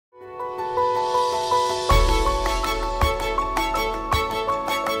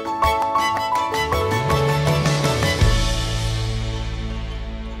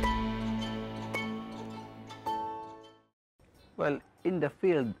the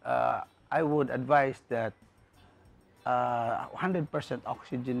field, I would advise that 100%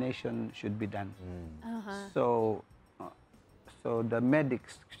 oxygenation should be done. So, so the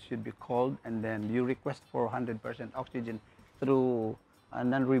medics should be called, and then you request for 100% oxygen through a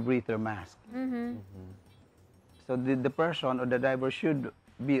non-rebreather mask. So the person or the diver should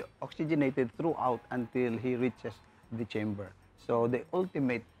be oxygenated throughout until he reaches the chamber. So the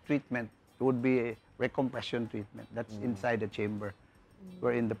ultimate treatment would be a recompression treatment. That's inside the chamber,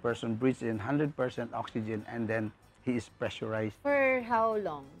 wherein the person breathes in 100% oxygen and then he is pressurized. For how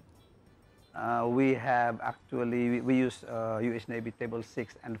long? We have actually, we use US Navy table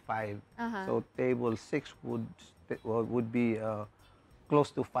 6 and 5. So table 6 would be close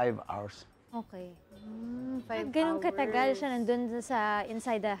to 5 hours. Okay. 5 Ganun katagal hours. siya nandun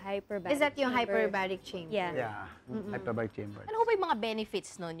inside the hyperbaric Is that yung chamber? hyperbaric chamber? Yeah. Yeah, hyperbaric chamber. Ano ba yung mga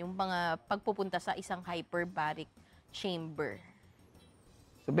benefits nun, yung mga pagpupunta sa isang hyperbaric chamber?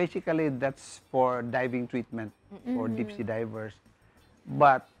 So basically, that's for diving treatment for deep sea divers.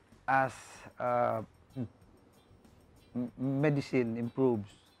 But as medicine improves,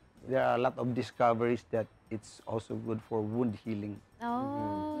 there are a lot of discoveries that it's also good for wound healing.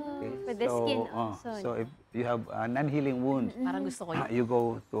 Oh, Okay? for the skin also. So if you have non-healing wounds, Parang gusto ko yun. you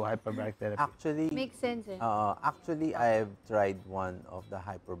go to hyperbaric therapy. Actually, Makes sense eh. actually, I've tried one of the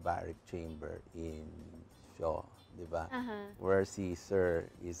hyperbaric chamber in Shaw, di ba? Where si Sir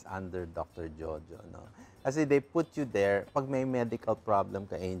is under Dr. Jojo, no? Kasi they put you there, pag may medical problem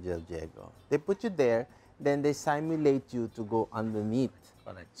ka, Angel Diego, they put you there, then they simulate you to go underneath.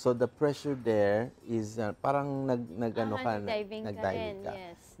 Correct. So the pressure there is parang nag-ano ka, nag-diving ka nag-diving rin, ka.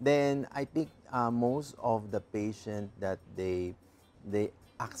 yes. Then I think most of the patient that they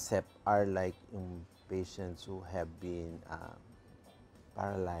accept are like yung patients who have been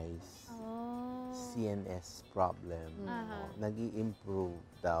paralyzed, CNS problem, nag-i-improve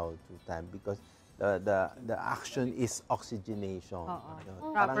daw through time because the action is oxygenation.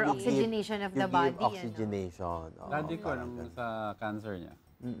 Yun. Parang Proper you give- oxygenation of you the body. give oxygenation. Oo, Daddy ko, parang nung ganun. sa cancer niya,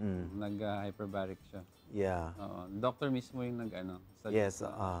 nag-hyperbaric siya. Yeah. Oo. Doctor mismo yung nag-ano. Yes,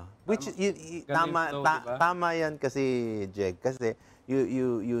 which ganun yung flow, diba? tama yan kasi Jeg, kasi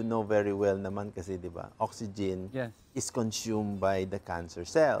you know very well naman kasi 'di ba? Oxygen Yes. is consumed by the cancer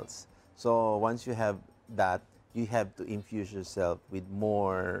cells. So once you have that, you have to infuse yourself with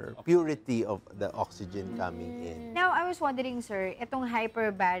more purity of the oxygen coming in. Now, I was wondering, sir, itong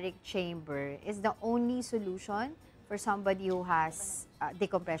hyperbaric chamber is the only solution for somebody who has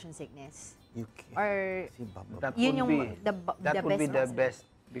decompression sickness? You can Or see, Baba. That yun would yung be the would be the answer. best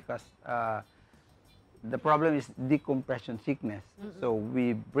because the problem is decompression sickness. So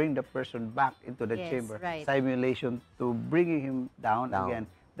we bring the person back into the Yes, chamber, right. simulation to bringing him down Down. again.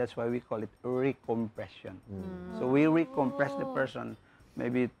 That's why we call it recompression. So we recompress the person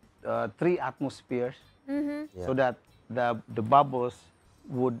maybe 3 atmospheres so that the bubbles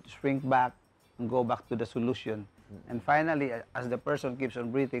would shrink back and go back to the solution. And finally, as the person keeps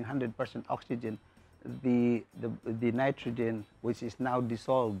on breathing 100% oxygen, the nitrogen, which is now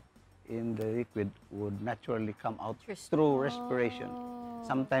dissolved in the liquid, would naturally come out through respiration,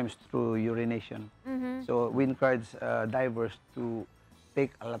 sometimes through urination. So we encourage divers to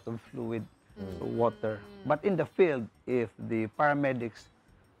take a lot of fluid, so water. But in the field, if the paramedics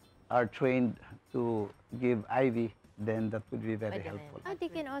are trained to give IV, then that would be very helpful. They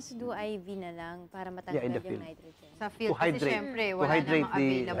can also do IV na lang para Yeah, in matanggal the yung field. nitrogen. Sa field, To kasi hydrate. syempre, To wala hydrate namang the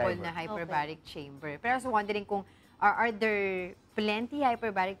available diver. na hyperbaric chamber. Pero I was wondering kung, are there plenty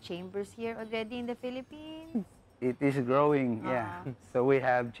hyperbaric chambers here already in the Philippines? It is growing, yeah. So we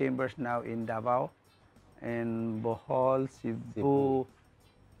have chambers now in Davao, in Bohol, Cebu,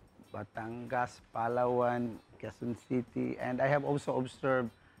 Batangas, Palawan, Quezon City, and I have also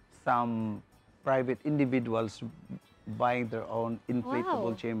observed some private individuals buying their own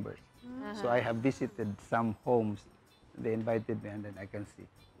inflatable chambers. So I have visited some homes. They invited me, and then I can see.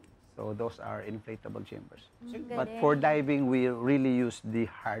 So those are inflatable chambers. But for diving, we really use the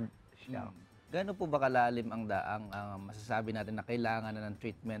hard shell. Gaano po ba kalalim ang daang masasabi natin na kailangan na ng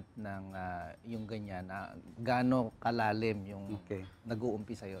treatment ng yung ganyan? Gaano kalalim yung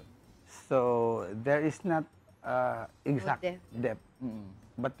nag-uumpisa yun? So there is not exact depth.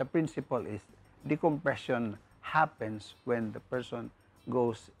 But the principle is decompression happens when the person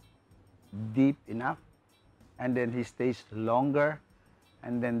goes deep enough and then he stays longer,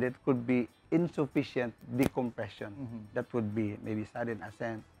 and then that could be insufficient decompression. That would be maybe sudden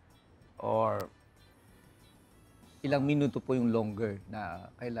ascent or ilang minuto po yung longer na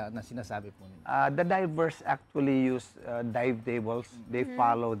kailangan na sinasabi po ninyo? the divers actually use dive tables. They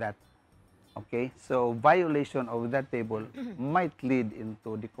follow that. Okay, so violation of that table might lead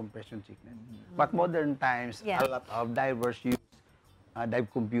into decompression sickness. But modern times, Yeah. a lot of divers use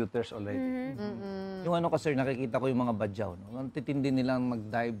dive computers already. Yung ano kasi nakikita ko yung mga badyaw, no? Ang titindi nilang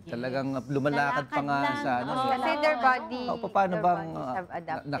mag-dive, talagang lumalakad pa nga Lalakad sa lang. ano. Oo. Kasi their body, Paano their bang bodies have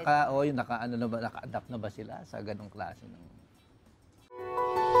adapted. naka-adapt na ba sila sa ganong klase ng